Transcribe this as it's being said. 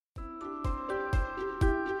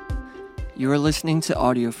You are listening to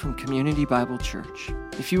audio from Community Bible Church.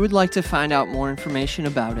 If you would like to find out more information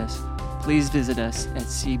about us, please visit us at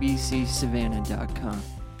cbcsavannah.com.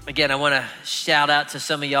 Again, I want to shout out to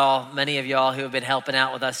some of y'all, many of y'all who have been helping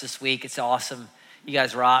out with us this week. It's awesome. You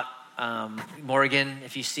guys rock. Morgan,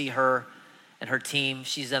 if you see her and her team,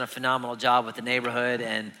 she's done a phenomenal job with the neighborhood,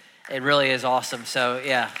 and it really is awesome. So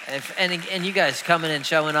yeah, and you guys coming and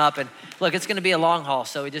showing up, and look, it's going to be a long haul.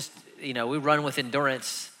 So we just, we run with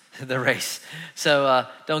endurance the race. So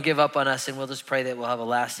don't give up on us, and we'll just pray that we'll have a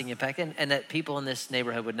lasting impact, and that people in this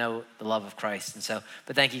neighborhood would know the love of Christ. And so,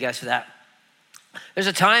 but thank you guys for that. There's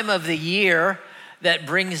a time of the year that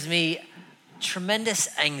brings me tremendous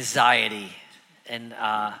anxiety and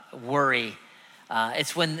worry.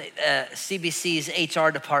 It's when CBC's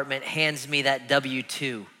HR department hands me that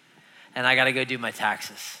W-2 and I got to go do my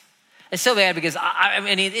taxes. It's so bad because I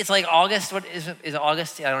mean, it's like August. What is it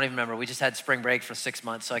August? I don't even remember. We just had spring break for 6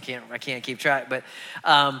 months, so I can't keep track. But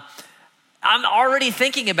I'm already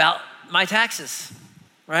thinking about my taxes,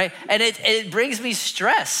 right? And it brings me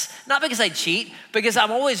stress. Not because I cheat, because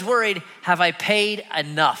I'm always worried, have I paid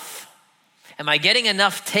enough? Am I getting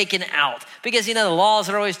enough taken out? Because, the laws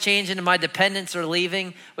are always changing and my dependents are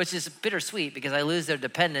leaving, which is bittersweet because I lose their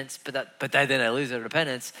dependents, but then I lose their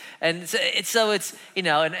dependents. And so it's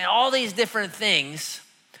and all these different things.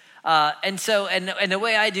 And the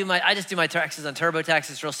way I just do my taxes on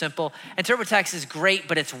TurboTax. It's real simple. And TurboTax is great,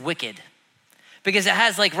 but it's wicked. Because it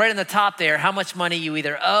has right on the top there, how much money you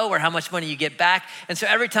either owe or how much money you get back. And so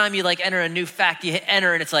every time you enter a new fact, you hit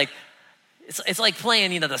enter and it's like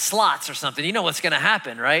playing, the slots or something. You know what's going to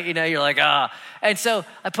happen, right? You're like, And so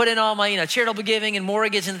I put in all my, charitable giving and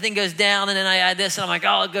mortgage, and the thing goes down, and then I add this, and I'm like,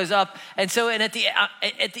 it goes up. And so, at the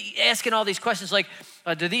asking all these questions,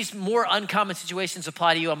 do these more uncommon situations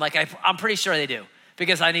apply to you? I'm like, I'm pretty sure they do,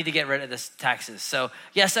 because I need to get rid of this taxes. So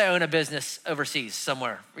yes, I own a business overseas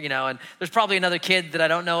somewhere, and there's probably another kid that I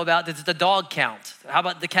don't know about. Does the dog count? How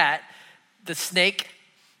about the cat, the snake,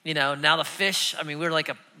 now the fish? I mean, we're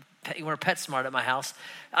PetSmart at my house.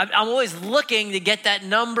 I'm always looking to get that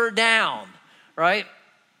number down, right?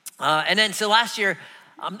 And then so last year,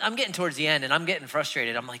 I'm getting towards the end and I'm getting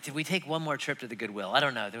frustrated. I'm like, did we take one more trip to the Goodwill? I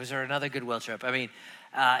don't know. Was there another Goodwill trip? I mean,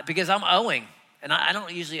 because I'm owing, and I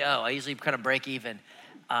don't usually owe. I usually kind of break even.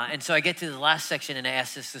 And so I get to the last section and I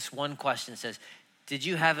ask this one question. It says, did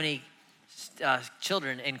you have any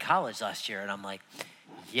children in college last year? And I'm like,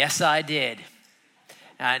 yes, I did.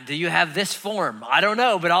 Do you have this form? I don't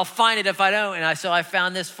know, but I'll find it if I don't. And so I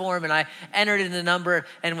found this form and I entered in the number,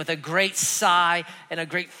 and with a great sigh and a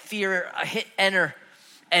great fear, I hit enter,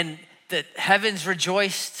 and the heavens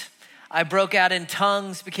rejoiced. I broke out in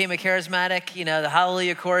tongues, became a charismatic, the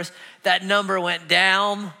Hallelujah chorus. That number went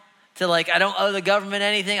down to I don't owe the government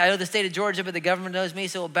anything. I owe the state of Georgia, but the government owes me,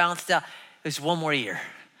 so it bounced out. It was one more year.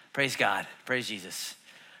 Praise God. Praise Jesus.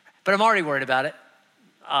 But I'm already worried about it.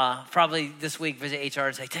 Probably this week visit HR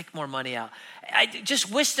and say, take more money out. I just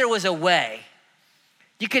wish there was a way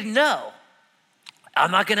you could know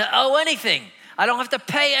I'm not going to owe anything. I don't have to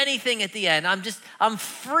pay anything at the end. I'm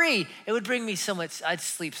free. It would bring me so much, I'd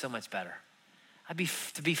sleep so much better. To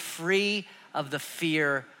be free of the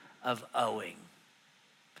fear of owing.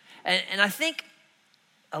 And I think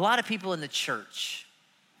a lot of people in the church,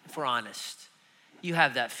 if we're honest, you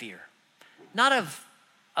have that fear. Not of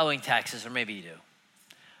owing taxes, or maybe you do.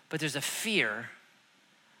 But there's a fear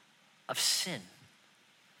of sin.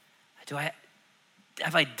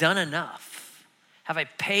 Have I done enough? Have I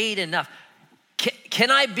paid enough?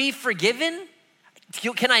 Can I be forgiven?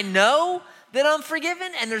 Can I know that I'm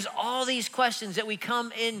forgiven? And there's all these questions that we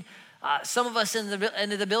come in, some of us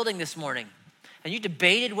into the building this morning, and you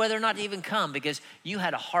debated whether or not to even come because you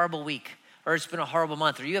had a horrible week, or it's been a horrible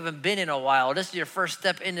month, or you haven't been in a while, or this is your first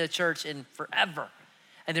step into church in forever.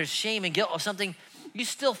 And there's shame and guilt of something. You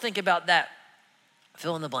still think about that,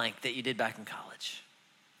 fill in the blank, that you did back in college.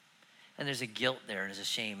 And there's a guilt there, and there's a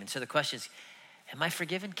shame. And so the question is, am I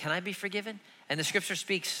forgiven? Can I be forgiven? And the scripture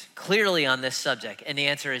speaks clearly on this subject. And the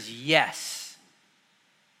answer is yes.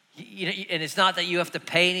 And it's not that you have to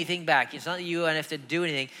pay anything back. It's not that you have to do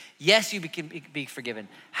anything. Yes, you can be forgiven.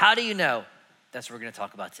 How do you know? That's what we're going to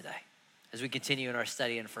talk about today as we continue in our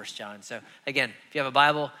study in 1 John. So again, if you have a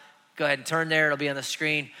Bible, go ahead and turn there. It'll be on the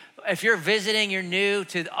screen. If you're visiting, you're new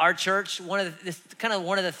to our church, one of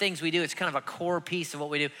the things we do, it's kind of a core piece of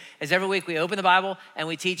what we do, is every week we open the Bible and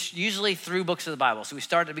we teach usually through books of the Bible. So we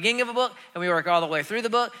start at the beginning of a book and we work all the way through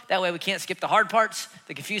the book. That way we can't skip the hard parts,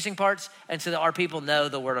 the confusing parts, and so that our people know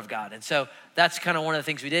the Word of God. And so that's kind of one of the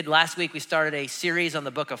things we did. Last week we started a series on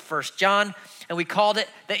the book of 1 John, and we called it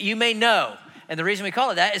That You May Know. And the reason we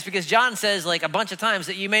call it that is because John says like a bunch of times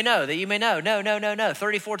that you may know, no,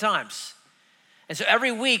 34 times. And so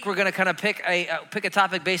every week we're gonna kind of pick a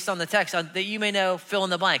topic based on the text that you may know, fill in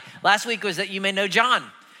the blank. Last week was that you may know John.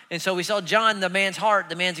 And so we saw John, the man's heart,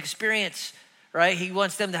 the man's experience, right? He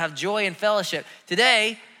wants them to have joy and fellowship.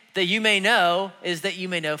 Today, that you may know is that you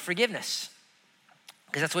may know forgiveness.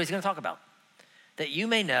 Because that's what he's gonna talk about. That you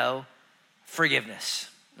may know forgiveness.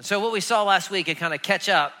 And so what we saw last week and kind of catch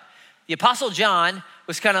up, the Apostle John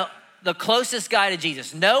was kind of the closest guy to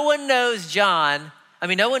Jesus. No one knows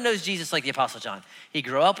Jesus like the Apostle John. He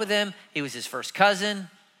grew up with him. He was his first cousin.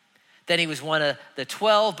 Then he was one of the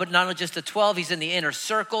 12, but not just the 12, he's in the inner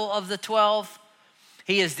circle of the 12.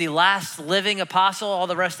 He is the last living apostle. All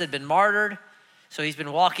the rest had been martyred. So he's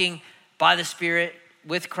been walking by the Spirit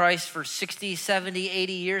with Christ for 60, 70,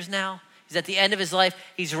 80 years now. He's at the end of his life.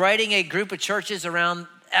 He's writing a group of churches around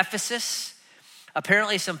Ephesus.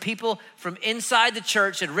 Apparently some people from inside the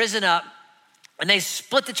church had risen up and they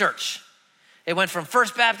split the church. It went from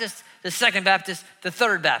First Baptist to Second Baptist to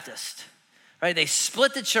Third Baptist, right? They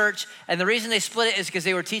split the church, and the reason they split it is because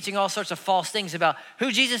they were teaching all sorts of false things about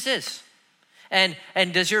who Jesus is. And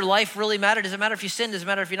does your life really matter? Does it matter if you sin? Does it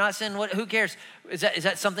matter if you're not sin? Who cares? Is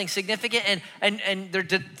that something significant? And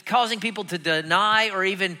they're causing people to deny or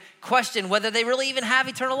even question whether they really even have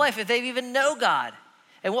eternal life, if they even know God.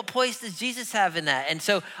 And what place does Jesus have in that? And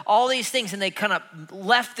so all these things, and they kind of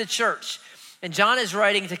left the church. And John is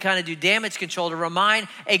writing to kind of do damage control, to remind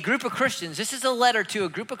a group of Christians. This is a letter to a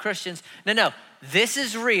group of Christians. No, this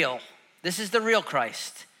is real. This is the real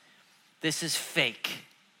Christ. This is fake.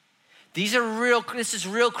 This is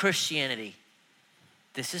real Christianity.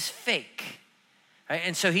 This is fake. Right?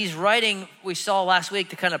 And so he's writing, we saw last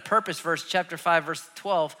week, the kind of purpose verse, chapter 5, verse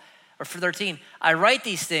 12, or 13. I write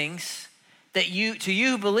these things to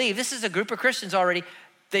you who believe. This is a group of Christians already,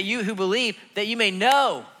 that you who believe, that you may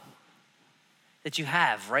know that you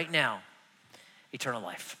have right now eternal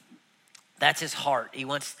life. That's his heart. He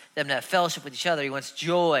wants them to have fellowship with each other. He wants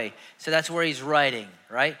joy. So that's where he's writing,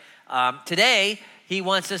 right? Today, he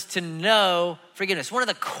wants us to know forgiveness. One of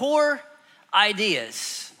the core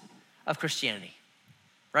ideas of Christianity,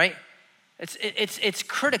 right? It's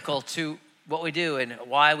critical to what we do and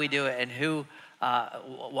why we do it and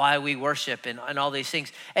why we worship and all these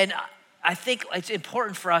things. And I think it's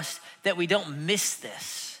important for us that we don't miss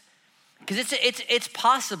this. Because it's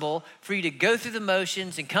possible for you to go through the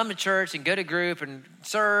motions and come to church and go to group and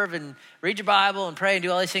serve and read your Bible and pray and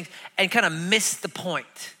do all these things and kind of miss the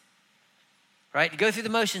point, right? You go through the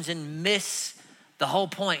motions and miss the whole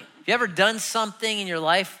point. Have you ever done something in your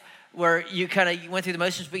life where you went through the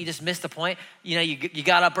motions but you just missed the point? You know, you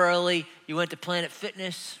got up early, you went to Planet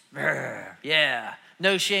Fitness, yeah.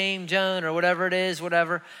 No Shame, Joan, or whatever it is,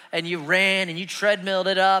 and you ran and you treadmilled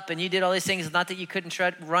it up and you did all these things. Not that you couldn't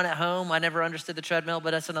run at home. I never understood the treadmill, but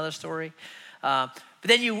that's another story. But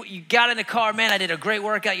then you got in the car, man, I did a great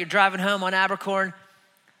workout. You're driving home on Abercorn,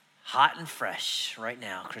 hot and fresh right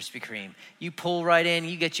now, Krispy Kreme. You pull right in,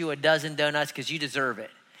 you get you a dozen donuts because you deserve it,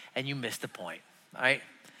 and you missed the point, all right?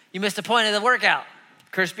 You missed the point of the workout,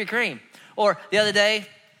 Krispy Kreme. Or the other day,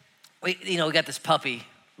 we got this puppy,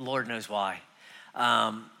 Lord knows why.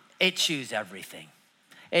 It chews everything.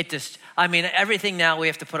 Everything now we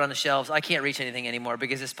have to put on the shelves. I can't reach anything anymore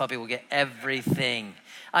because this puppy will get everything.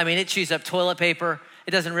 It chews up toilet paper.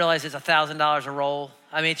 It doesn't realize it's $1,000 a roll.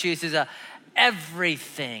 It chews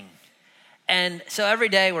everything. And so every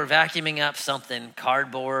day we're vacuuming up something,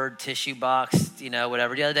 cardboard, tissue box,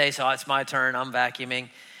 whatever. The other day, so it's my turn, I'm vacuuming.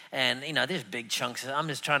 And, there's big chunks. I'm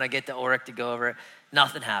just trying to get the Oric to go over it.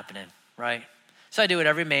 Nothing happening, right? So I do what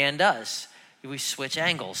every man does. We switch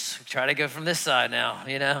angles. We try to go from this side now,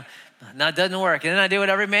 That doesn't work. And then I do what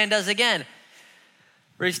every man does again.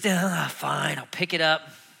 Reach down, fine, I'll pick it up.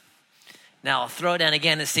 Now I'll throw it down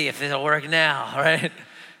again to see if it'll work now, right?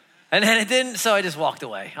 And then it didn't, so I just walked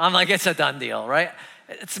away. I'm like, it's a done deal, right?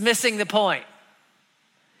 It's missing the point.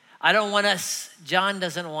 John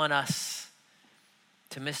doesn't want us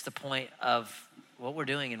to miss the point of what we're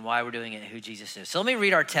doing and why we're doing it and who Jesus is. So let me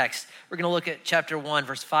read our text. We're going to look at chapter 1,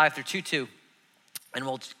 verse 5 through 2, and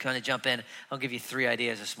we'll kind of jump in. I'll give you 3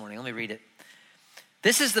 ideas this morning. Let me read it.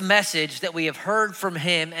 This is the message that we have heard from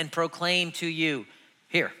him and proclaimed to you.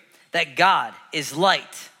 Here, that God is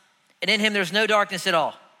light, and in him there's no darkness at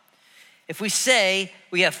all. If we say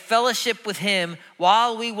we have fellowship with him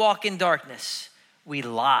while we walk in darkness, we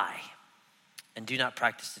lie and do not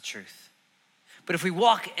practice the truth. But if we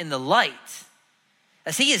walk in the light,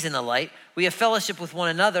 as he is in the light, we have fellowship with one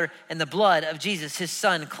another, and the blood of Jesus, his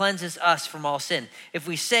son, cleanses us from all sin. If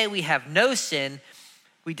we say we have no sin,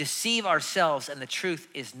 we deceive ourselves and the truth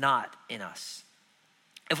is not in us.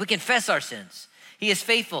 If we confess our sins, he is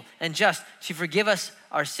faithful and just to forgive us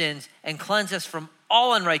our sins and cleanse us from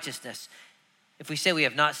all unrighteousness. If we say we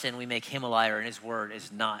have not sinned, we make him a liar and his word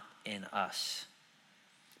is not in us.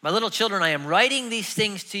 My little children, I am writing these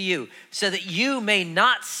things to you so that you may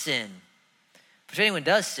not sin. If anyone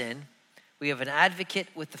does sin, we have an advocate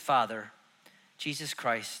with the Father, Jesus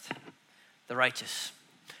Christ, the righteous.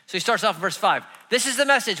 So he starts off in verse 5. This is the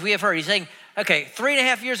message we have heard. He's saying, okay,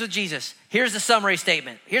 3.5 years with Jesus. Here's the summary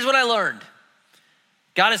statement. Here's what I learned.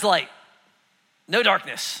 God is light, no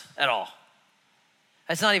darkness at all.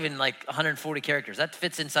 That's not even like 140 characters. That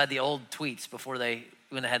fits inside the old tweets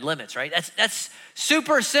when they had limits, right? That's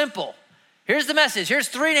super simple. Here's the message. Here's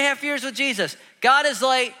 3.5 years with Jesus. God is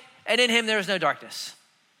light, and in him there is no darkness.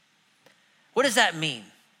 What does that mean?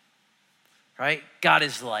 Right? God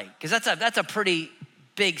is light. Because that's a pretty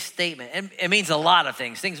big statement. And it means a lot of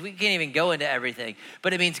things. Things we can't even go into everything.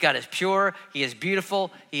 But it means God is pure, he is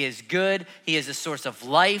beautiful, he is good, he is a source of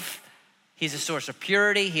life, he's a source of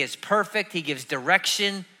purity, he is perfect, he gives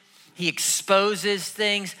direction, he exposes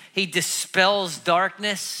things, he dispels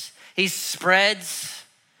darkness, he spreads.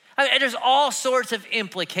 I mean, there's all sorts of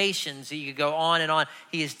implications. You could go on and on.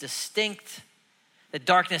 He is distinct. The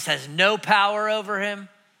darkness has no power over him,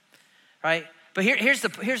 right? But here's the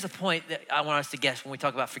point that I want us to guess when we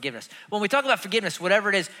talk about forgiveness. When we talk about forgiveness, whatever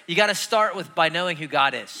it is, you got to start by knowing who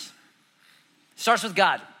God is. It starts with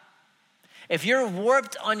God. If you're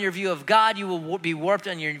warped on your view of God, you will be warped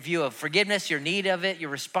on your view of forgiveness, your need of it, your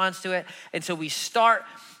response to it. And so we start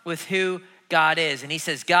with who God is. And he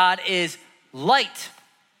says, God is light.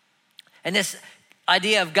 And this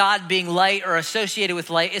idea of God being light or associated with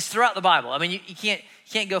light is throughout the Bible. I mean, you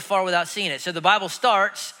can't go far without seeing it. So the Bible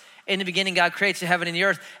starts, in the beginning, God creates the heaven and the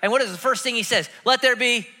earth. And what is the first thing he says? Let there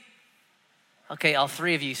be, okay, all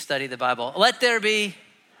three of you study the Bible. Let there be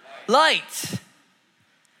light,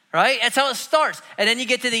 right? That's how it starts. And then you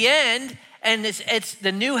get to the end, and it's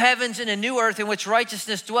the new heavens and a new earth in which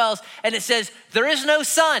righteousness dwells. And it says, there is no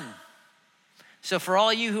sun. So for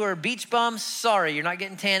all you who are beach bums, sorry, you're not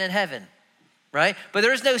getting tan in heaven, right? But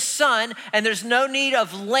there is no sun, and there's no need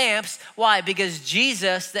of lamps. Why? Because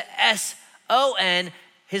Jesus, the S-O-N,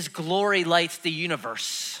 his glory lights the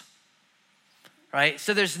universe, right?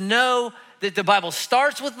 So there's the Bible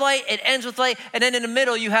starts with light, it ends with light, and then in the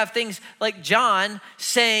middle you have things like John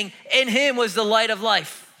saying, in him was the light of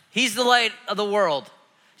life. He's the light of the world.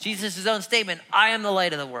 Jesus' own statement, I am the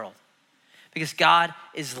light of the world, because God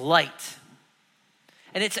is light.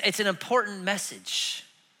 And it's an important message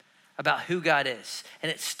about who God is, and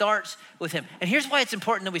it starts with him. And here's why it's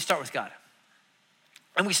important that we start with God.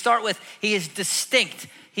 And we start with, he is distinct,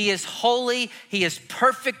 he is holy, he is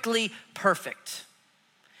perfectly perfect.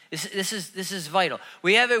 This is vital.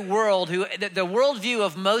 We have a world the worldview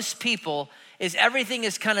of most people is everything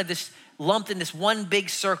is kind of this lumped in this one big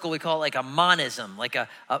circle. We call it like a monism.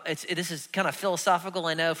 This is kind of philosophical,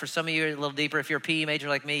 I know. For some of you, a little deeper. If you're a PE major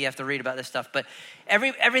like me, you have to read about this stuff. But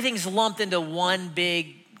everything's lumped into one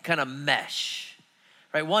big kind of mesh.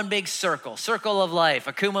 Right, one big circle of life,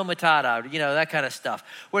 Hakuna Matata, that kind of stuff.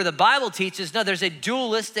 Where the Bible teaches, no, there's a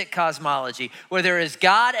dualistic cosmology where there is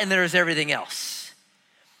God and there is everything else,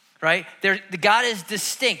 right? God is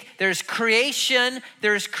distinct. There's creation,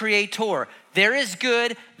 there is creator. There is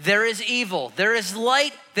good, there is evil. There is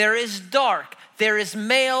light, there is dark. There is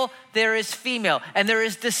male, there is female. And there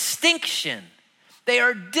is distinction. They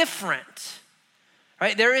are different,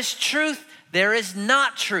 right? There is truth, there is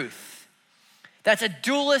not truth. That's a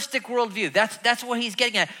dualistic worldview. That's what he's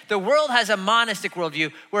getting at. The world has a monistic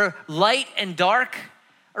worldview where light and dark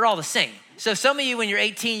are all the same. So some of you, when you're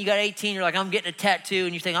 18, you got 18, you're like, I'm getting a tattoo,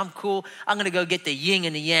 and you think, I'm cool. I'm going to go get the yin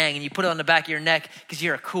and the yang, and you put it on the back of your neck because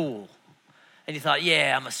you're a cool. And you thought,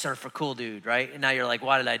 yeah, I'm a surfer cool dude, right? And now you're like,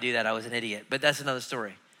 why did I do that? I was an idiot. But that's another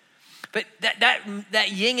story. But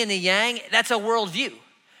that yin and the yang, that's a worldview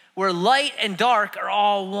where light and dark are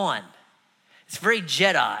all one. It's very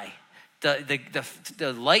Jedi.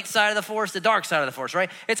 The light side of the force, the dark side of the force,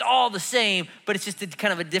 right? It's all the same, but it's just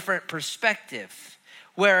kind of a different perspective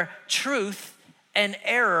where truth and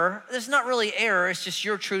error, there's not really error, it's just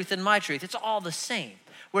your truth and my truth. It's all the same.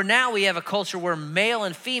 Where now we have a culture where male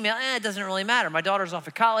and female, it doesn't really matter. My daughter's off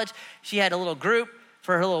at college. She had a little group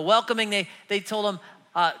for her little welcoming. They told them,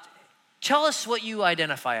 tell us what you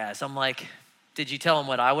identify as. I'm like, did you tell them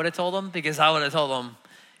what I would have told them? Because I would have told them,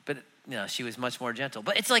 but she was much more gentle.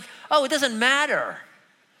 But it's like, it doesn't matter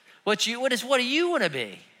what do you want to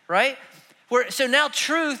be, right? So now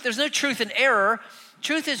truth, there's no truth in error.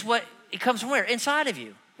 Truth is it comes from where? Inside of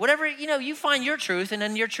you. Whatever, you find your truth, and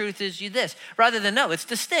then your truth is you this. Rather than, no, it's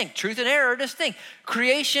distinct. Truth and error are distinct.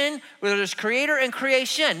 Creation, where there's creator and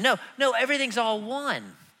creation. No, everything's all one.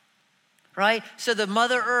 Right? So the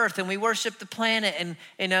Mother Earth, and we worship the planet, and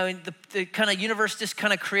the kind of universe just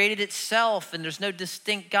kind of created itself, and there's no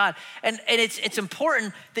distinct God. And it's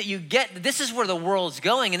important that you get, this is where the world's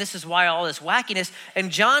going, and this is why all this wackiness. And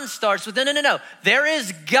John starts with, no. There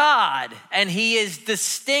is God, and he is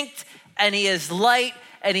distinct, and he is light,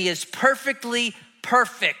 and he is perfectly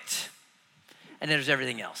perfect. And then there's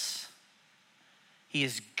everything else. He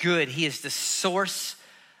is good. He is the source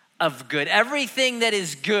of good. Everything that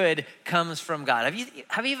is good comes from God.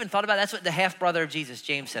 Have you even thought about it? That's what the half-brother of Jesus,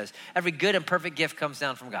 James, says. Every good and perfect gift comes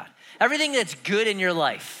down from God. Everything that's good in your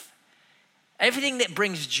life, everything that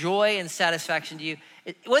brings joy and satisfaction to you,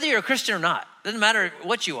 whether you're a Christian or not, doesn't matter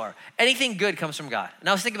what you are, anything good comes from God. And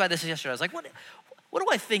I was thinking about this yesterday. I was like, what do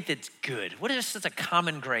I think that's good? What is such a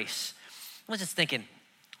common grace? I was just thinking,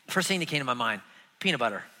 first thing that came to my mind, peanut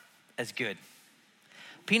butter is good.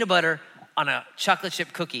 Peanut butter on a chocolate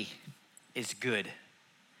chip cookie is good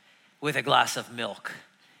with a glass of milk,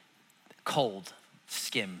 cold,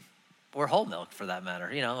 skim, or whole milk for that matter,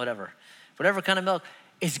 whatever kind of milk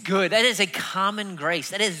is good. That is a common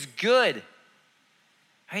grace. That is good,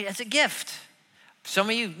 right? That's a gift. Some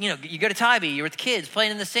of you, you go to Tybee, you're with the kids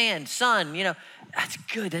playing in the sand, sun, that's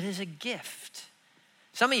good. That is a gift.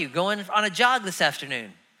 Some of you going on a jog this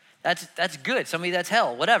afternoon. That's good. Some of you, that's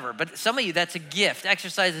hell, whatever. But some of you, that's a gift.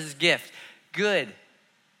 Exercise is a gift. Good,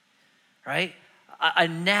 right? A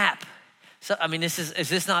nap. So, is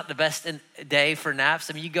this not the best day for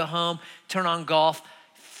naps? You go home, turn on golf,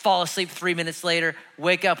 fall asleep 3 minutes later,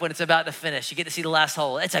 wake up when it's about to finish. You get to see the last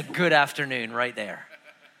hole. It's a good afternoon right there.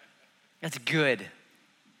 That's good.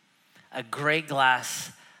 A great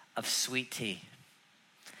glass of sweet tea.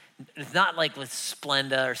 It's not like with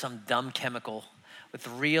Splenda or some dumb chemical. With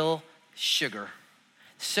real sugar.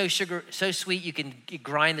 So sweet you can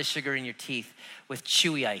grind the sugar in your teeth with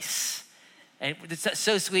chewy ice. And it's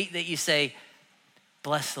so sweet that you say,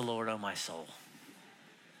 bless the Lord, oh my soul.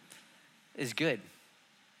 It's good.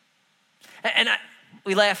 And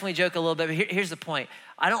we laugh and we joke a little bit, but here's the point.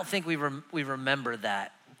 I don't think we remember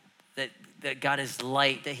that God is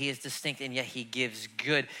light, that he is distinct, and yet he gives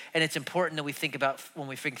good. And it's important that we think about, when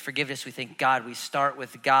we think forgiveness, we think God. We start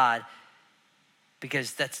with God,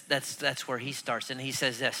 because that's where he starts. And he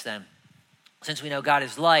says this then, since we know God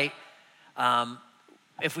is light,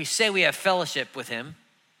 if we say we have fellowship with him,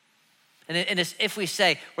 and if we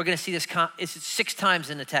say, we're gonna see this, it's 6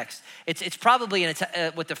 times in the text. It's probably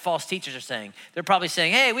what the false teachers are saying. They're probably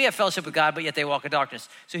saying, hey, we have fellowship with God, but yet they walk in darkness.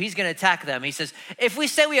 So he's gonna attack them. He says, if we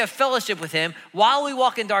say we have fellowship with him while we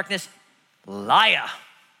walk in darkness, liar,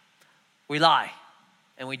 we lie.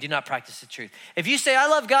 And we do not practice the truth. If you say, I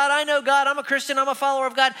love God, I know God, I'm a Christian, I'm a follower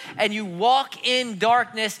of God, and you walk in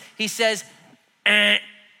darkness, he says,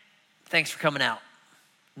 thanks for coming out.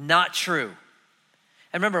 Not true.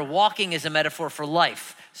 And remember, walking is a metaphor for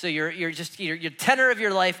life. So your tenor of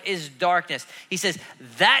your life is darkness. He says,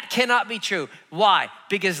 that cannot be true. Why?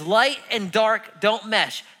 Because light and dark don't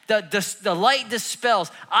mesh. The light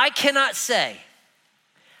dispels. I cannot say,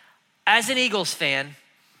 as an Eagles fan,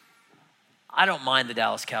 I don't mind the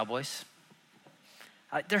Dallas Cowboys.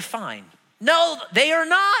 They're fine. No, they are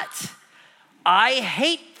not. I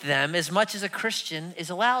hate them as much as a Christian is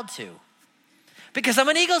allowed to, because I'm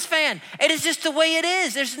an Eagles fan. It is just the way it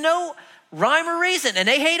is. There's no rhyme or reason, and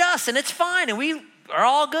they hate us, and it's fine, and we are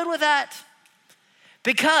all good with that,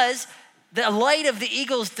 because the light of the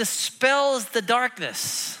Eagles dispels the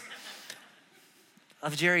darkness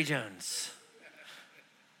of Jerry Jones.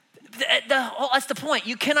 That's the point.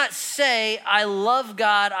 You cannot say, I love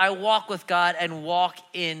God, I walk with God, and walk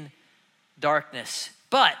in darkness.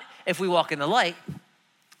 But if we walk in the light,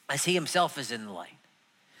 as he himself is in the light,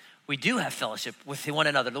 we do have fellowship with one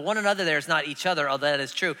another. The one another there is not each other, although that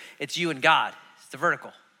is true. It's you and God. It's the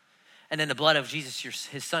vertical. And then the blood of Jesus,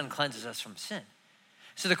 his son, cleanses us from sin.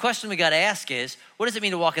 So the question we got to ask is, what does it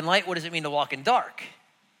mean to walk in light? What does it mean to walk in dark?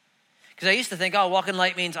 Because I used to think, walk in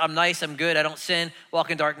light means I'm nice, I'm good, I don't sin.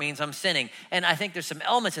 Walk in dark means I'm sinning. And I think there's some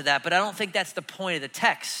elements of that, but I don't think that's the point of the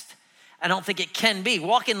text. I don't think it can be.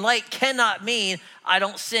 Walk in light cannot mean I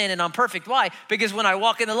don't sin and I'm perfect. Why? Because when I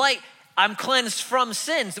walk in the light, I'm cleansed from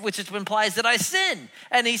sins, which implies that I sin.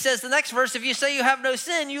 And he says the next verse, if you say you have no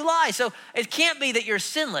sin, you lie. So it can't be that you're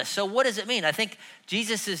sinless. So what does it mean? I think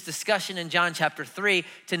Jesus' discussion in John chapter 3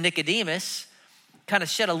 to Nicodemus kind of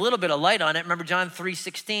shed a little bit of light on it. Remember John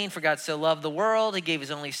 3:16, for God so loved the world, he gave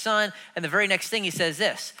his only son. And the very next thing he says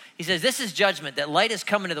this. He says, this is judgment, that light has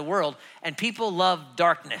come into the world and people love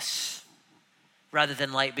darkness rather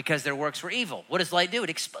than light because their works were evil. What does light do? It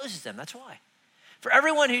exposes them. That's why. For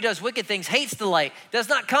everyone who does wicked things hates the light, does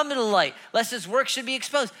not come to the light, lest his work should be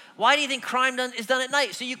exposed. Why do you think crime is done at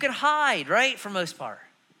night? So you can hide, right? For most part.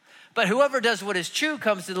 But whoever does what is true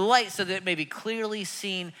comes to the light so that it may be clearly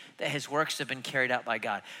seen that his works have been carried out by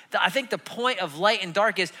God. I think the point of light and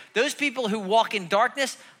dark is those people who walk in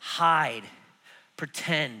darkness hide,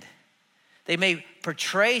 pretend. They may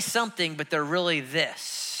portray something, but they're really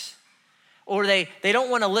this. Or they don't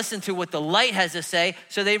want to listen to what the light has to say,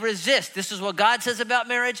 so they resist. This is what God says about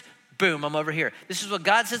marriage. Boom, I'm over here. This is what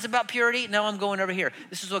God says about purity. No, I'm going over here.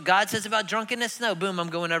 This is what God says about drunkenness. No, boom, I'm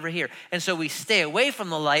going over here. And so we stay away from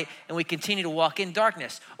the light and we continue to walk in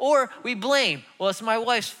darkness. Or we blame. Well, it's my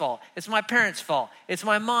wife's fault. It's my parents' fault. It's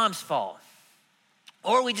my mom's fault.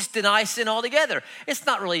 Or we just deny sin altogether. It's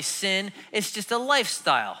not really sin. It's just a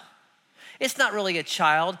lifestyle. It's not really a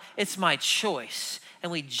child. It's my choice.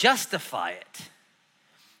 And we justify it,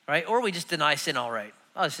 right? Or we just deny sin outright.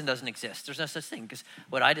 Oh, sin doesn't exist. There's no such thing because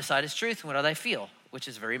what I decide is truth and what I feel, which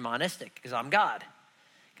is very monistic because I'm God,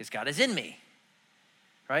 because God is in me,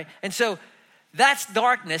 right? And so that's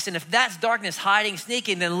darkness. And if that's darkness hiding,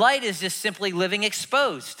 sneaking, then light is just simply living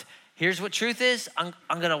exposed. Here's what truth is. I'm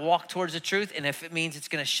going to walk towards the truth. And if it means it's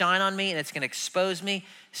going to shine on me and it's going to expose me,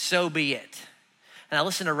 so be it. And I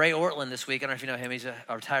listened to Ray Ortlund this week. I don't know if you know him. He's a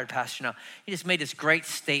retired pastor now. He just made this great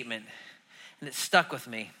statement, and it stuck with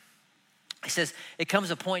me. He says, it comes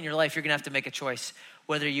a point in your life you're going to have to make a choice,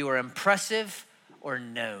 whether you are impressive or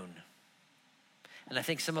known. And I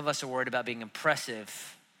think some of us are worried about being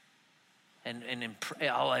impressive.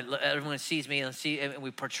 Everyone sees me and we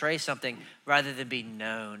portray something rather than be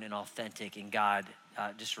known and authentic and God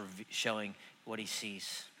just showing what he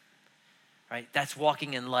sees. Right? That's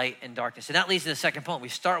walking in light and darkness. And that leads to the second point. We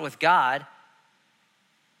start with God.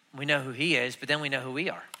 We know who he is, but then we know who we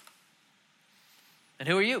are. And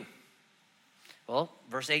who are you? Well,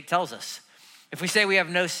 verse 8 tells us. If we say we have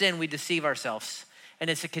no sin, we deceive ourselves. And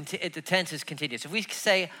the tense is continuous. If we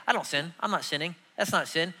say, I don't sin, I'm not sinning. That's not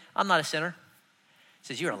sin. I'm not a sinner. It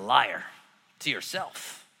says you're a liar to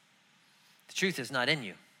yourself. The truth is not in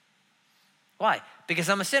you. Why? Because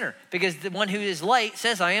I'm a sinner. Because the one who is light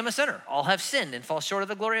says I am a sinner. All have sinned and fall short of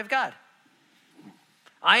the glory of God.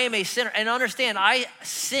 I am a sinner. And understand, I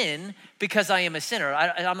sin because I am a sinner.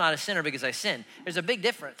 I'm not a sinner because I sin. There's a big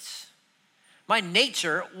difference. My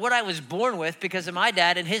nature, what I was born with because of my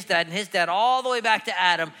dad and his dad and his dad all the way back to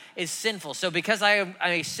Adam is sinful. So because I'm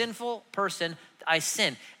a sinful person, I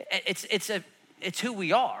sin. It's who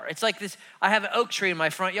we are. It's like this, I have an oak tree in my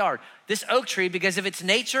front yard. This oak tree, because of its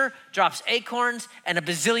nature, drops acorns and a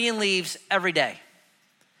bazillion leaves every day.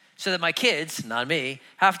 So that my kids, not me,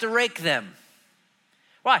 have to rake them.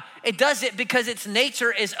 Why? It does it because its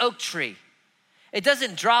nature is oak tree. It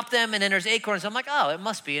doesn't drop them and then there's acorns. I'm like, oh, it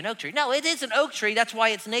must be an oak tree. No, it is an oak tree. That's why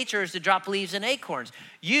its nature is to drop leaves and acorns.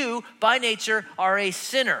 You, by nature, are a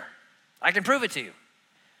sinner. I can prove it to you.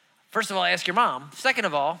 First of all, ask your mom. Second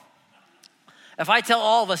of all, if I tell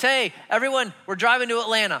all of us, hey, everyone, we're driving to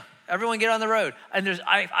Atlanta. Everyone get on the road. And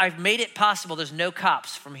I've made it possible. There's no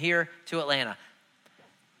cops from here to Atlanta.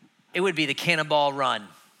 It would be the Cannonball Run.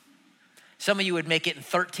 Some of you would make it in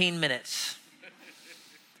 13 minutes.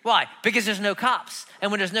 Why? Because there's no cops. And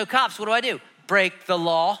when there's no cops, what do? Break the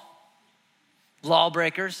law.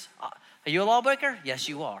 Lawbreakers. Are you a lawbreaker? Yes,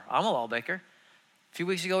 you are. I'm a lawbreaker. A few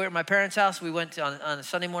weeks ago, we were at my parents' house. We went on a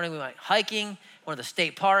Sunday morning. We went hiking, one of the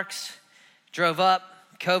state parks. Drove up,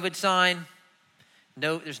 COVID sign.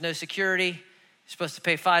 No, there's no security. You're supposed to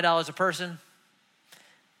pay $5 a person.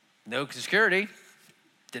 No security.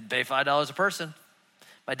 Didn't pay $5 a person.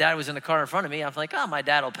 My dad was in the car in front of me. I'm like, oh, my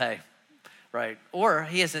dad will pay. Right. Or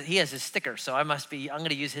he has his sticker, so I'm going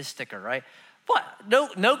to use his sticker, right? What?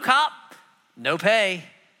 No cop, no pay.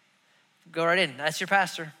 Go right in. That's your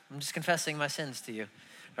pastor. I'm just confessing my sins to you,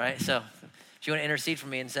 right? So if you want to intercede for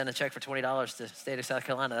me and send a check for $20 to the state of South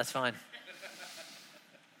Carolina, that's fine.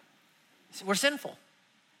 We're sinful.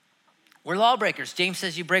 We're lawbreakers. James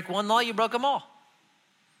says you break one law, you broke them all.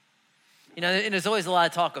 You know, and there's always a lot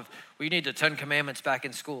of talk of, well, you need the 10 Commandments back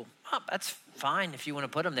in school. Oh, that's fine if you want to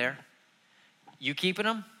put them there. You keeping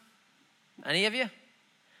them? Any of you?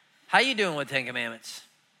 How you doing with 10 Commandments?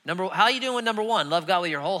 How you doing with number 1? Love God with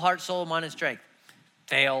your whole heart, soul, mind, and strength.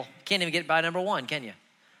 Fail. Can't even get by number 1, can you?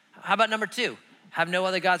 How about number 2? Have no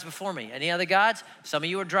other gods before me. Any other gods? Some of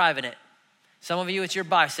you are driving it. Some of you, it's your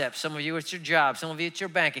biceps. Some of you, it's your job. Some of you, it's your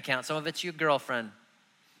bank account. Some of it's your girlfriend.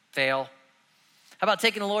 Fail. How about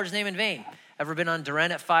taking the Lord's name in vain? Ever been on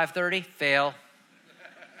Duran at 5:30? Fail.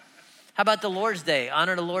 How about the Lord's Day?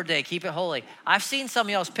 Honor the Lord's Day, keep it holy. I've seen some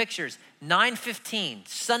of y'all's pictures. 9:15,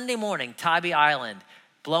 Sunday morning, Tybee Island.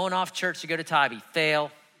 Blowing off church to go to Tybee,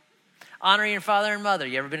 fail. Honoring your father and mother.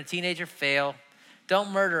 You ever been a teenager? Fail.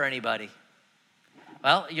 Don't murder anybody.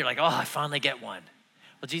 Well, you're like, oh, I finally get one.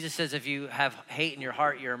 Well, Jesus says if you have hate in your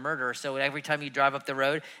heart, you're a murderer. So every time you drive up the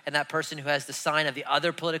road and that person who has the sign of the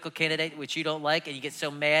other political candidate, which you don't like, and you get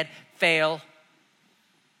so mad, fail.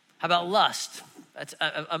 How about lust? That's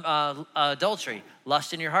adultery.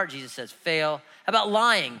 Lust in your heart, Jesus says, fail. How about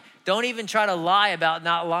lying? Don't even try to lie about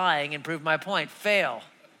not lying and prove my point. Fail.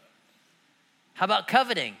 How about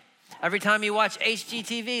coveting? Every time you watch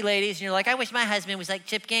HGTV, ladies, and you're like, I wish my husband was like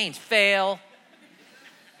Chip Gaines. Fail.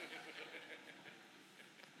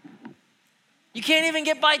 You can't even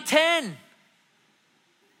get by 10.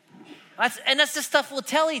 That's the stuff we'll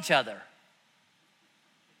tell each other.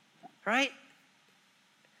 Right?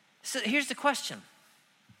 So here's the question.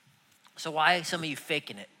 So why are some of you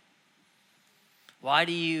faking it? Why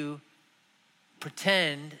do you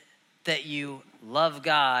pretend that you love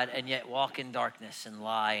God and yet walk in darkness and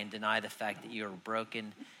lie and deny the fact that you are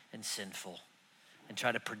broken and sinful and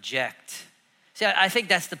try to project? See, I think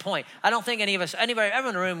that's the point. I don't think everyone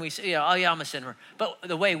in the room, we say, oh yeah, I'm a sinner. But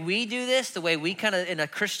the way we do this, the way we kind of, in a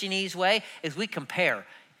Christianese way, is we compare.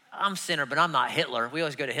 I'm a sinner, but I'm not Hitler. We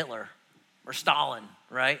always go to Hitler or Stalin,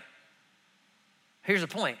 right? Here's the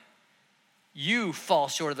point. You fall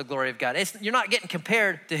short of the glory of God. You're not getting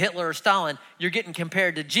compared to Hitler or Stalin. You're getting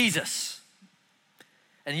compared to Jesus.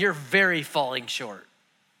 And you're very falling short.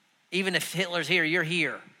 Even if Hitler's here, you're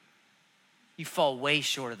here. You fall way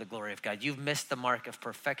short of the glory of God. You've missed the mark of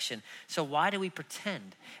perfection. So why do we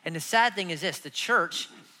pretend? And the sad thing is this, the church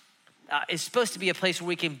is supposed to be a place where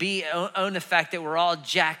we can own the fact that we're all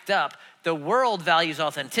jacked up. The world values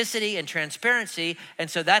authenticity and transparency, and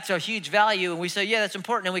so that's a huge value. And we say, yeah, that's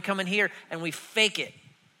important. And we come in here and we fake it.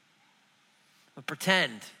 We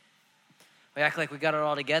pretend. We act like we got it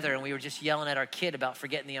all together and we were just yelling at our kid about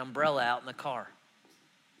forgetting the umbrella out in the car.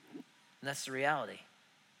 And that's the reality.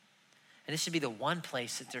 And this should be the one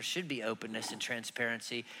place that there should be openness and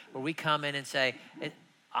transparency where we come in and say,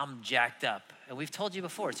 I'm jacked up. And we've told you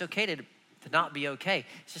before, it's okay to not be okay.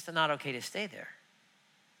 It's just not okay to stay there,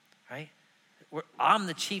 right? I'm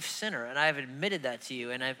the chief sinner, and I've admitted that to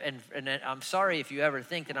you. And I'm sorry if you ever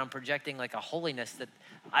think that I'm projecting like a holiness that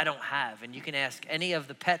I don't have. And you can ask any of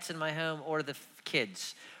the pets in my home or the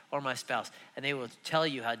kids or my spouse, and they will tell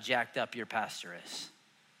you how jacked up your pastor is,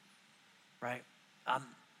 right?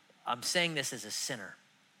 I'm saying this as a sinner,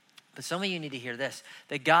 but some of you need to hear this,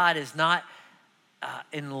 that God is not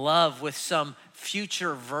in love with some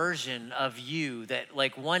future version of you that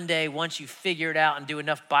like one day, once you figure it out and do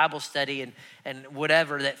enough Bible study and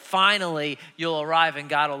whatever, that finally you'll arrive and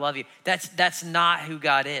God will love you. That's not who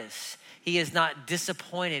God is. He is not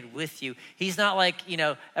disappointed with you. He's not like,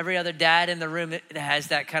 every other dad in the room that has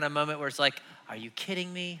that kind of moment where it's like, are you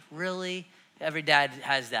kidding me? Really? Every dad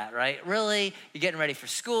has that, right? Really? You're getting ready for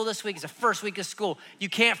school this week. It's the first week of school. You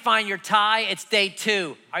can't find your tie. It's day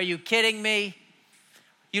 2. Are you kidding me?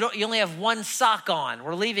 You only have one sock on.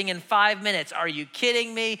 We're leaving in 5 minutes. Are you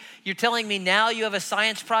kidding me? You're telling me now you have a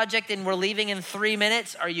science project and we're leaving in 3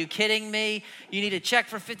 minutes? Are you kidding me? You need a check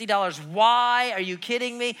for $50. Why? Are you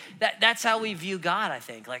kidding me? That's how we view God, I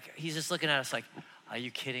think. Like he's just looking at us like, are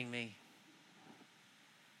you kidding me?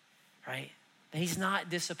 Right? He's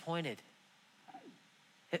not disappointed.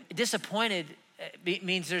 Disappointed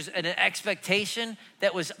means there's an expectation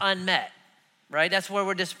that was unmet, right? That's where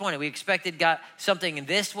we're disappointed. We expected God something in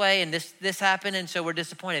this way and this happened, and so we're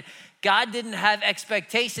disappointed. God didn't have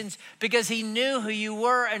expectations because he knew who you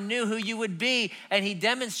were and knew who you would be, and he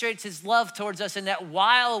demonstrates his love towards us in that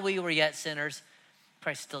while we were yet sinners,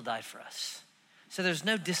 Christ still died for us. So there's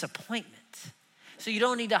no disappointment. So you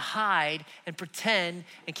don't need to hide and pretend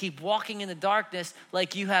and keep walking in the darkness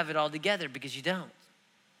like you have it all together, because you don't.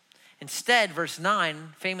 Instead, verse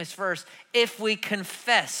 9, famous verse, if we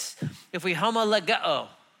confess, if we homo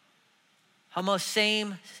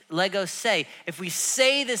same lego say, if we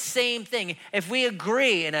say the same thing, if we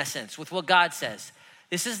agree in essence with what God says,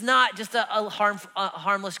 this is not just a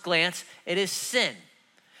harmless glance, it is sin.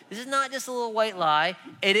 This is not just a little white lie,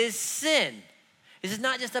 it is sin. This is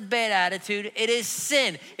not just a bad attitude, it is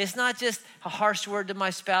sin. It's not just a harsh word to my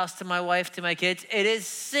spouse, to my wife, to my kids, it is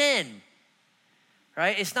sin.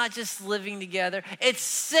 Right? It's not just living together. It's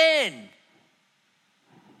sin.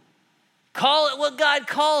 Call it what God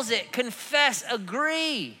calls it. Confess,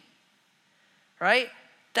 agree. Right?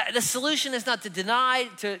 The solution is not to deny,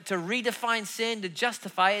 to redefine sin, to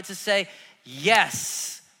justify it, to say,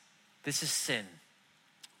 yes, this is sin.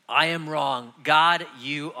 I am wrong. God,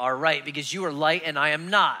 you are right because you are light and I am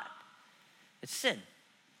not. It's sin.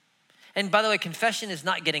 And by the way, confession is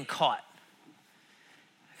not getting caught.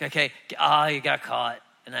 Okay, you got caught.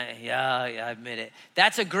 And I admit it.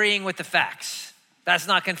 That's agreeing with the facts. That's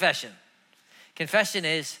not confession. Confession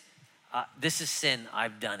is, this is sin,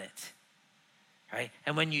 I've done it. Right?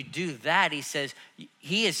 And when you do that, he says,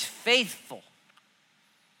 he is faithful.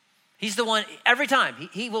 He's the one, every time,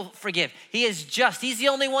 he will forgive. He is just. He's the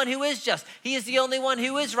only one who is just. He is the only one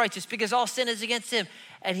who is righteous because all sin is against him.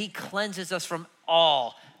 And he cleanses us from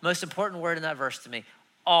all. Most important word in that verse to me,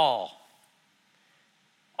 all.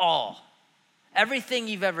 All. Everything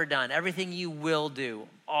you've ever done, everything you will do,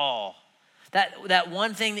 all. That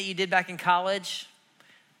one thing that you did back in college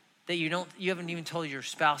that you haven't even told your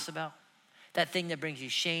spouse about. That thing that brings you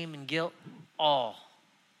shame and guilt, all.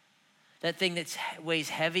 That thing that weighs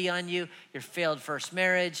heavy on you, your failed first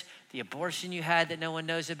marriage, the abortion you had that no one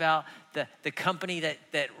knows about, the company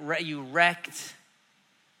that you wrecked,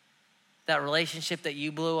 that relationship that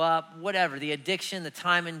you blew up, whatever, the addiction, the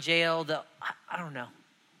time in jail, I don't know.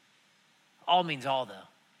 All means all, though.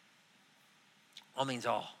 All means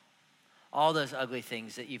all. All those ugly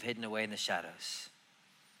things that you've hidden away in the shadows.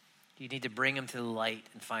 You need to bring them to the light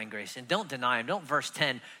and find grace. And don't deny them. Don't, verse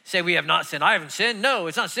 10, say we have not sinned. I haven't sinned. No,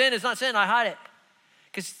 it's not sin. It's not sin. I hide it.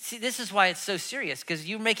 Because see, this is why it's so serious. Because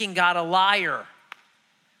you're making God a liar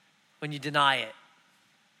when you deny it.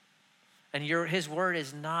 And his word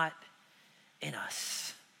is not in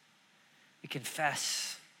us. We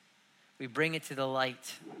confess. We bring it to the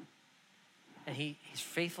light. And he's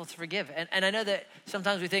faithful to forgive. And I know that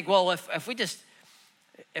sometimes we think, well, if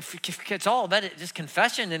it's all about it, just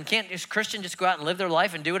confession, then can't this Christian just go out and live their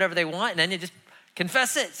life and do whatever they want, and then you just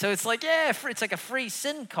confess it. So it's like, it's like a free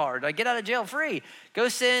sin card. I get out of jail free. Go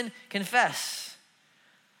sin, confess.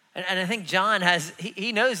 And I think John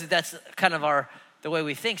he knows that that's kind of the way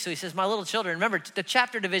we think. So he says, my little children, remember, the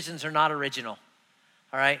chapter divisions are not original.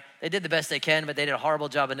 All right? They did the best they can, but they did a horrible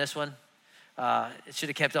job in this one. It should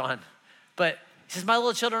have kept on. But he says, my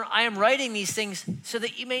little children, I am writing these things so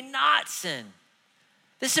that you may not sin.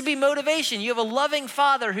 This should be motivation. You have a loving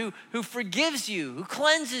Father who forgives you, who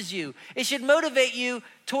cleanses you. It should motivate you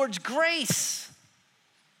towards grace.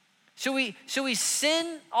 Should we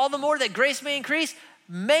sin all the more that grace may increase?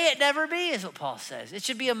 May it never be, is what Paul says. It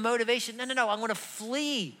should be a motivation. No, I'm going to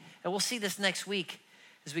flee. And we'll see this next week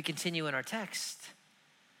as we continue in our text.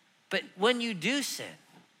 But when you do sin,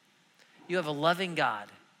 you have a loving God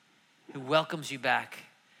who welcomes you back,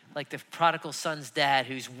 like the prodigal son's dad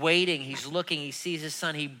who's waiting, he's looking, he sees his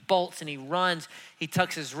son, he bolts and he runs, he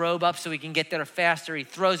tucks his robe up so he can get there faster, he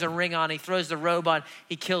throws a ring on, he throws the robe on,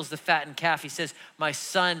 he kills the fattened calf. He says, my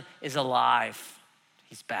son is alive,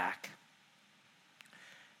 he's back.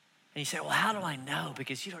 And you say, well, how do I know?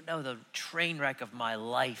 Because you don't know the train wreck of my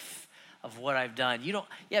life, of what I've done.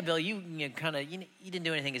 Bill, you didn't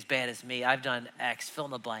do anything as bad as me. I've done X, fill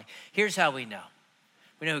in the blank. Here's how we know.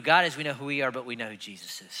 We know who God is, we know who we are, but we know who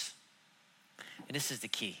Jesus is. And this is the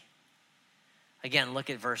key. Again,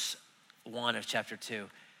 look at verse 1 of chapter 2.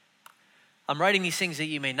 I'm writing these things that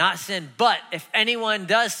you may not sin, but if anyone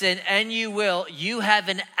does sin, and you will, you have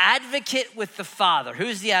an advocate with the Father.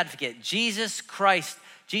 Who's the advocate? Jesus Christ,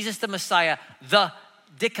 Jesus the Messiah, the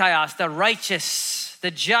dikaios, the righteous,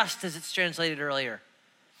 the just, as it's translated earlier.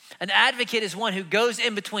 An advocate is one who goes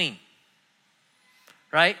in between,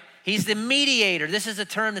 right? He's the mediator. This is a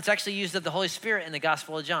term that's actually used of the Holy Spirit in the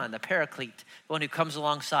Gospel of John, the paraclete, the one who comes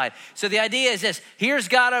alongside. So the idea is this: here's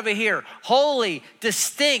God over here, holy,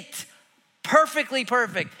 distinct, perfectly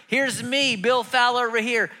perfect. Here's me, Bill Fowler, over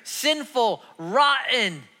here, sinful,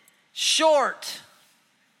 rotten, short.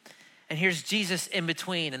 And here's Jesus in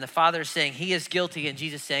between. And the Father is saying he is guilty, and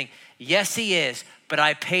Jesus saying, yes, he is, but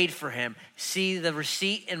I paid for him. See the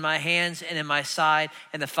receipt in my hands and in my side.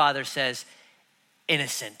 And the Father says,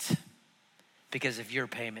 innocent, because of your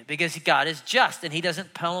payment, because God is just and he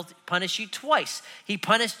doesn't punish you twice. He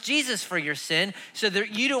punished Jesus for your sin so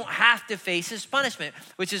that you don't have to face his punishment,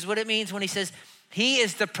 which is what it means when he says he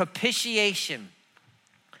is the propitiation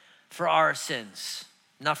for our sins,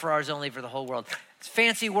 not for ours only, for the whole world. It's a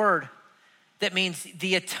fancy word that means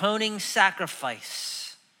the atoning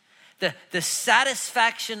sacrifice, the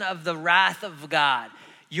satisfaction of the wrath of God.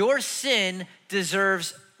 Your sin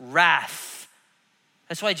deserves wrath.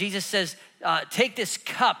 That's why Jesus says, take this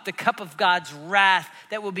cup, the cup of God's wrath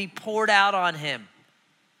that will be poured out on him,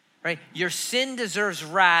 right? Your sin deserves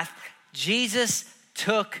wrath. Jesus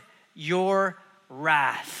took your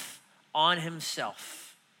wrath on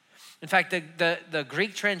himself. In fact, the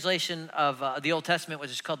Greek translation of the Old Testament,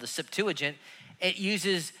 which is called the Septuagint, it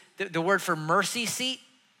uses the word for mercy seat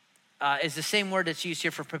is the same word that's used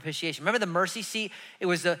here for propitiation. Remember the mercy seat? It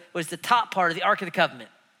was the top part of the Ark of the Covenant,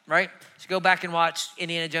 right? So go back and watch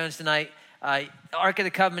Indiana Jones tonight. Ark of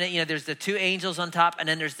the Covenant, there's the two angels on top, and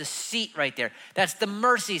then there's the seat right there. That's the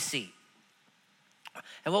mercy seat.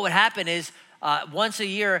 And what would happen is once a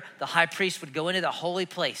year, the high priest would go into the holy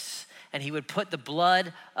place, and he would put the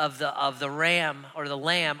blood of the ram or the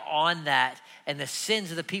lamb on that, and the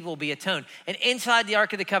sins of the people will be atoned. And inside the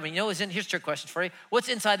Ark of the Covenant, here's a trick question for you. What's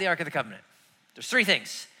inside the Ark of the Covenant? There's three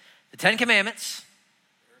things. The 10 Commandments,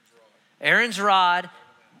 Aaron's rod,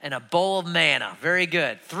 and a bowl of manna. Very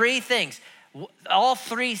good. Three things. All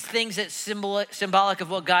three things that's symbolic of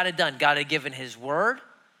what God had done. God had given his word,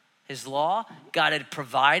 his law. God had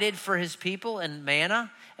provided for his people and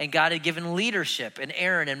manna. And God had given leadership in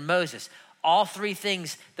Aaron and Moses. All three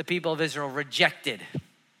things the people of Israel rejected,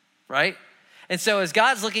 right? And so as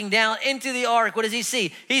God's looking down into the ark, what does he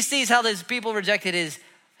see? He sees how those people rejected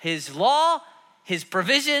his law, his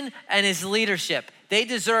provision, and his leadership. They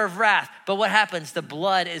deserve wrath. But what happens? The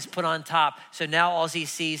blood is put on top. So now all he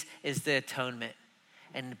sees is the atonement.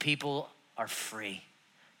 And the people are free.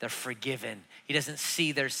 They're forgiven. He doesn't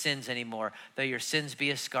see their sins anymore. Though your sins be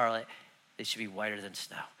as scarlet, they should be whiter than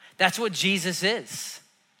snow. That's what Jesus is.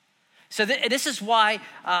 So this is why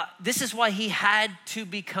he had to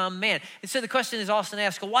become man. And so the question is also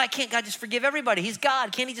asked, why can't God just forgive everybody? He's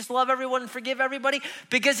God. Can't he just love everyone and forgive everybody?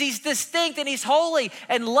 Because he's distinct and he's holy,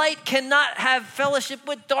 and light cannot have fellowship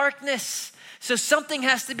with darkness. So something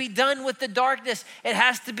has to be done with the darkness. It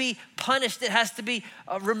has to be punished. It has to be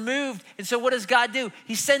removed. And so what does God do?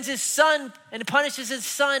 He sends his son and punishes his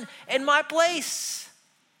son in my place.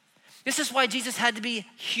 This is why Jesus had to be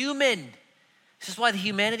human. This is why the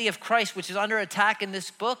humanity of Christ, which is under attack in this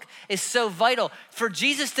book, is so vital. For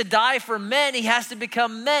Jesus to die for men, he has to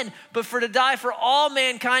become men. But to die for all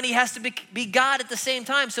mankind, he has to be God at the same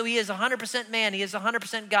time. So he is 100% man. He is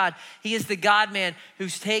 100% God. He is the God-man who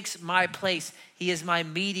takes my place. He is my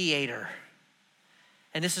mediator.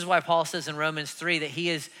 And this is why Paul says in Romans 3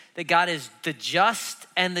 that God is the just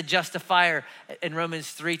and the justifier. In Romans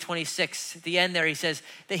 3:26, at the end there, he says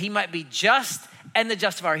that he might be just and the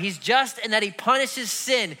justifier. He's just in that he punishes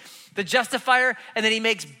sin, the justifier, and then he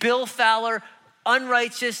makes Bill Fowler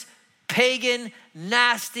unrighteous, pagan,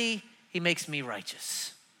 nasty. He makes me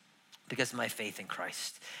righteous because of my faith in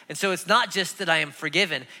Christ. And so it's not just that I am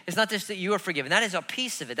forgiven. It's not just that you are forgiven. That is a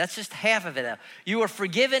piece of it. That's just half of it. You are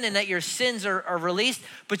forgiven and that your sins are released,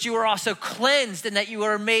 but you are also cleansed and that you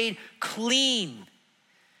are made clean.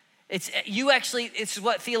 It's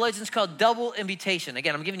what theologians call double imputation.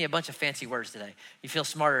 Again, I'm giving you a bunch of fancy words today. You feel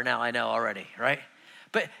smarter now, I know already, right?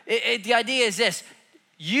 But the idea is this.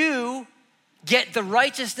 You get the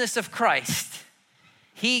righteousness of Christ.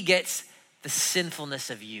 He gets the sinfulness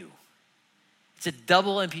of you. It's a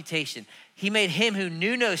double imputation. He made him who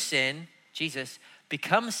knew no sin, Jesus,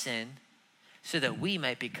 become sin so that we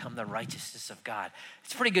might become the righteousness of God.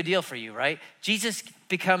 It's a pretty good deal for you, right? Jesus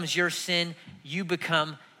becomes your sin. You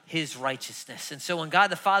become his righteousness. And so when God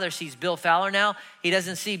the Father sees Bill Fowler now, he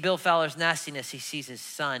doesn't see Bill Fowler's nastiness. He sees his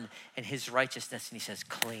son and his righteousness, and he says,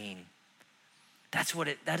 clean. That's what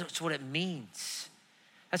it means.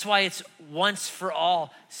 That's why it's once for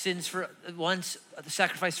all, the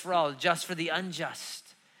sacrifice for all, just for the unjust,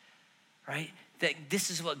 right? That this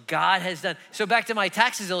is what God has done. So back to my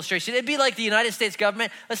taxes illustration, it'd be like the United States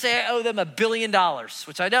government. Let's say I owe them $1 billion,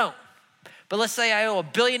 which I don't. But let's say I owe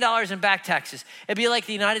 $1 billion in back taxes. It'd be like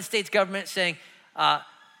the United States government saying,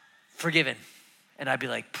 forgiven. And I'd be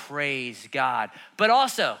like, praise God. But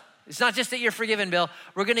also, it's not just that you're forgiven, Bill.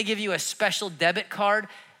 We're gonna give you a special debit card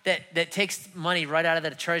that takes money right out of the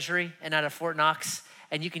treasury and out of Fort Knox,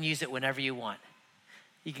 and you can use it whenever you want.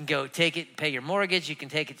 You can go take it, pay your mortgage. You can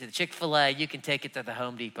take it to the Chick-fil-A. You can take it to the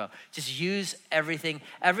Home Depot. Just use everything.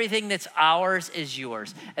 Everything that's ours is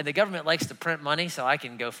yours. And the government likes to print money, so I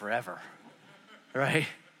can go forever, right?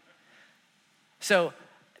 So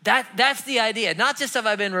that's the idea. Not just have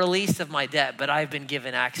I been released of my debt, but I've been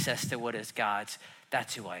given access to what is God's.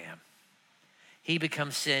 That's who I am. He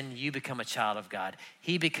becomes sin, you become a child of God.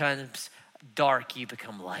 He becomes dark, you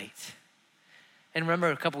become light. And remember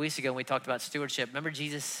a couple weeks ago when we talked about stewardship, remember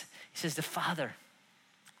Jesus, he says the Father,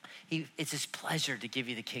 it's his pleasure to give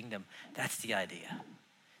you the kingdom. That's the idea.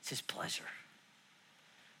 It's his pleasure,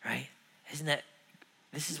 right?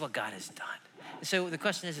 This is what God has done. And so the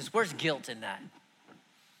question is where's guilt in that?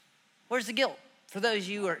 Where's the guilt? For those of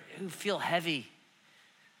you who feel heavy,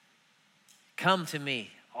 come to me,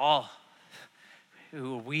 all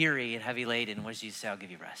who are weary and heavy laden. What does Jesus say? I'll give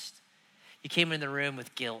you rest. You came in the room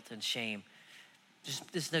with guilt and shame.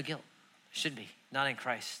 There's no guilt. There shouldn't be. Not in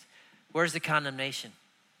Christ. Where's the condemnation?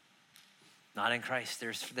 not in Christ.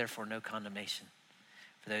 There's therefore no condemnation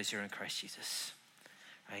for those who are in Christ Jesus,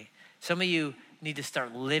 right? Some of you need to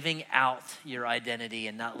start living out your identity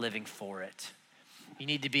and not living for it. You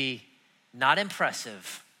need to be not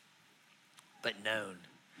impressive, but known.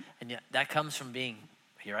 And yet that comes from being,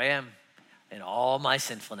 here I am in all my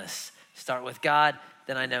sinfulness. Start with God,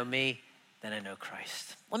 then I know me, then I know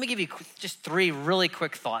Christ. Let me give you just 3 really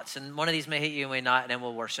quick thoughts, and one of these may hit you, may not, and then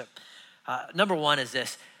we'll worship. Number 1 is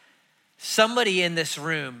this. Somebody in this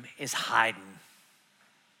room is hiding,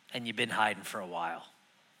 and you've been hiding for a while.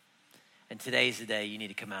 And today's the day you need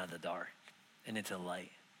to come out of the dark and into the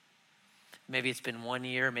light. Maybe it's been 1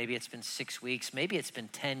 year, maybe it's been 6 weeks, maybe it's been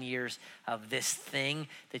 10 years of this thing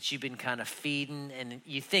that you've been kind of feeding, and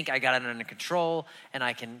you think I got it under control and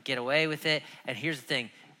I can get away with it. And here's the thing,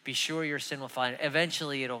 be sure your sin will find it.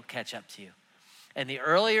 Eventually it'll catch up to you. And the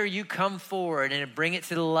earlier you come forward and bring it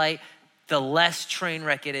to the light, the less train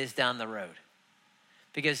wreck it is down the road.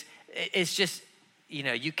 Because it's just,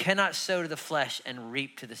 you cannot sow to the flesh and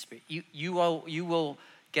reap to the spirit. You will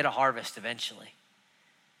get a harvest eventually.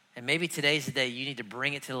 And maybe today's the day you need to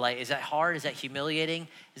bring it to the light. Is that hard? Is that humiliating?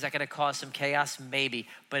 Is that going to cause some chaos? Maybe.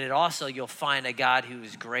 But it also, you'll find a God who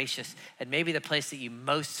is gracious. And maybe the place that you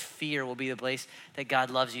most fear will be the place that God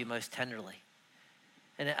loves you most tenderly.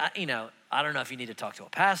 And I don't know if you need to talk to a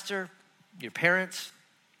pastor, your parents,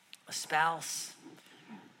 a spouse,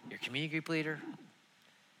 your community group leader,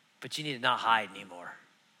 but you need to not hide anymore.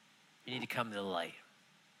 You need to come to the light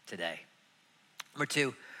today. Number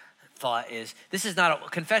 2 thought is,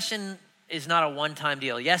 confession is not a one-time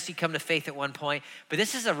deal. Yes, you come to faith at one point, but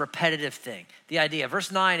this is a repetitive thing. The idea,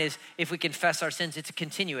 verse 9 is, if we confess our sins, it's a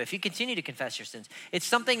continue. If you continue to confess your sins, it's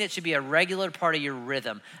something that should be a regular part of your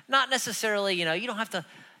rhythm. Not necessarily, you don't have to,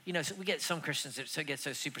 so we get some Christians that get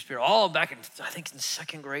so super spiritual. Oh, back in, I think in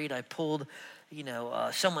 2nd grade, I pulled,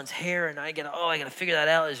 someone's hair and I got to figure that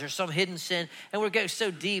out. Is there some hidden sin? And we're going so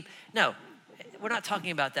deep. No, we're not talking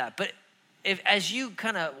about that. But as you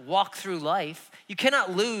kind of walk through life, you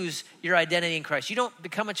cannot lose your identity in Christ. You don't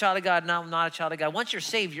become a child of God, now I'm not a child of God. Once you're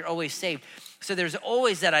saved, you're always saved. So there's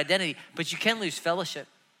always that identity, but you can lose fellowship.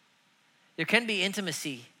 There can be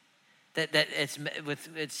intimacy that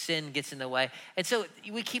it's sin gets in the way. And so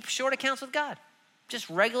we keep short accounts with God. Just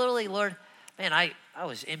regularly, Lord, man, I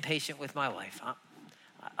was impatient with my wife.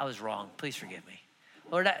 I was wrong. Please forgive me.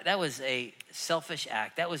 Lord, that was a selfish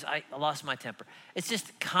act. I lost my temper. It's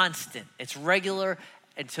just constant. It's regular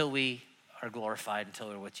until we are glorified, until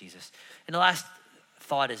we're with Jesus. And the last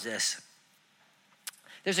thought is this.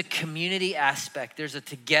 There's a community aspect. There's a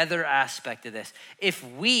together aspect of this. If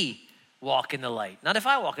we walk in the light, not if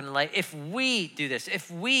I walk in the light, if we do this,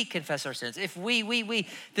 if we confess our sins, if we,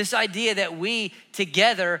 this idea that we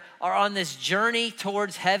together are on this journey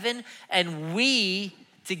towards heaven, and we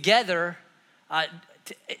together,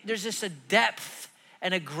 there's just a depth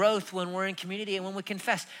and a growth when we're in community and when we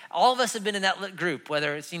confess. All of us have been in that group,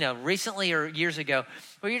 whether it's, recently or years ago,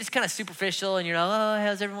 where you're just kind of superficial and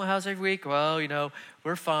how's everyone, how's every week? Well,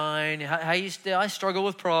 we're fine. How you still? I struggle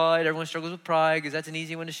with pride. Everyone struggles with pride because that's an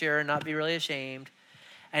easy one to share and not be really ashamed.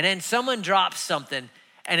 And then someone drops something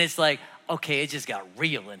and it's like, okay, it just got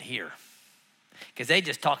real in here. Because they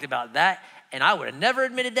just talked about that. And I would have never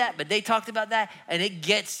admitted that, but they talked about that, and it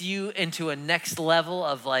gets you into a next level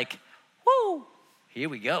of like, whoo, here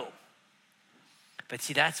we go. But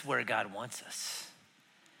see, that's where God wants us,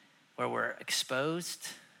 where we're exposed,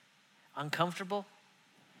 uncomfortable,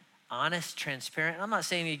 honest, transparent. I'm not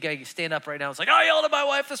saying you gotta stand up right now. It's like, I yelled at my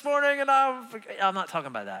wife this morning, and I'm not talking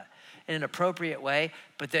about that in an appropriate way,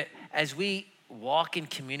 but that as we walk in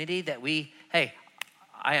community, that hey,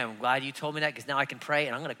 I am glad you told me that because now I can pray,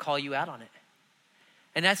 and I'm going to call you out on it.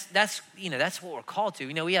 And that's what we're called to.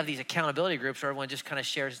 We have these accountability groups where everyone just kind of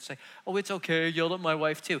shares and say, oh, it's okay, I yelled at my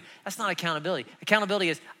wife too. That's not accountability. Accountability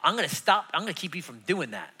is, I'm going to stop, I'm going to keep you from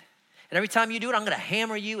doing that. And every time you do it, I'm going to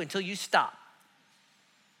hammer you until you stop.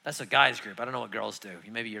 That's a guys group. I don't know what girls do.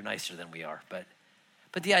 Maybe you're nicer than we are. But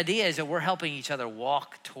the idea is that we're helping each other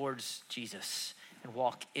walk towards Jesus and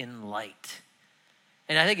walk in light.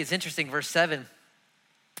 And I think it's interesting, verse 7,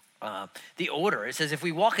 the order. It says, if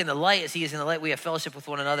we walk in the light as he is in the light, we have fellowship with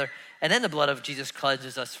one another, and then the blood of Jesus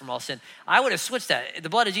cleanses us from all sin. I would have switched that. The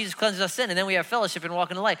blood of Jesus cleanses us sin, and then we have fellowship and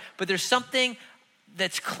walk in the light. But there's something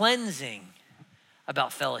that's cleansing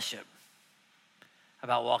about fellowship,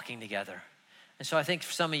 about walking together. And so I think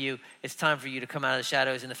for some of you, it's time for you to come out of the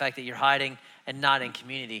shadows and the fact that you're hiding and not in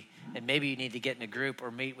community. And maybe you need to get in a group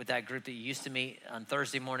or meet with that group that you used to meet on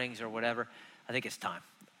Thursday mornings or whatever. I think it's time.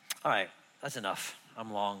 All right, that's enough.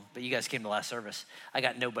 I'm long, but you guys came to last service. I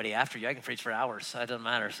got nobody after you. I can preach for hours. So it doesn't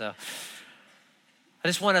matter. So I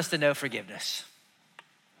just want us to know forgiveness.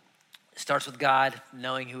 It starts with God,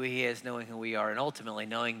 knowing who he is, knowing who we are, and ultimately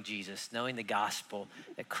knowing Jesus, knowing the gospel,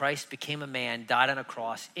 that Christ became a man, died on a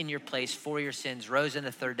cross in your place for your sins, rose on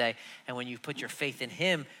the third day, and when you put your faith in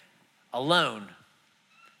him alone,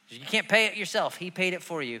 you can't pay it yourself, he paid it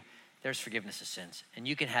for you, there's forgiveness of sins, and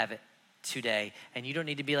you can have it today, and you don't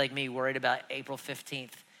need to be like me, worried about April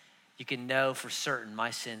 15th. You can know for certain my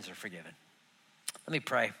sins are forgiven. Let me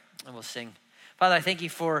pray, and we'll sing. Father, I thank you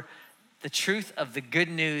for the truth of the good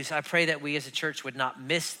news. I pray that we as a church would not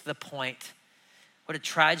miss the point. What a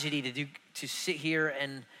tragedy to sit here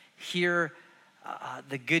and hear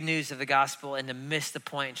the good news of the gospel and to miss the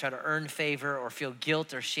point and try to earn favor or feel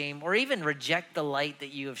guilt or shame or even reject the light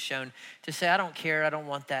that you have shown, to say, I don't care, I don't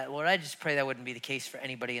want that. Lord, I just pray that wouldn't be the case for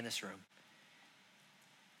anybody in this room.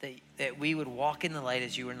 That we would walk in the light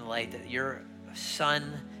as you were in the light, that your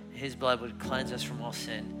son, his blood would cleanse us from all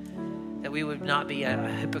sin. That we would not be a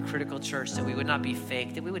hypocritical church, that we would not be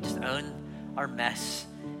fake, that we would just own our mess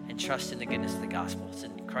and trust in the goodness of the gospel. It's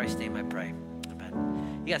in Christ's name I pray.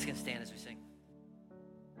 Amen. You guys can stand as we sing.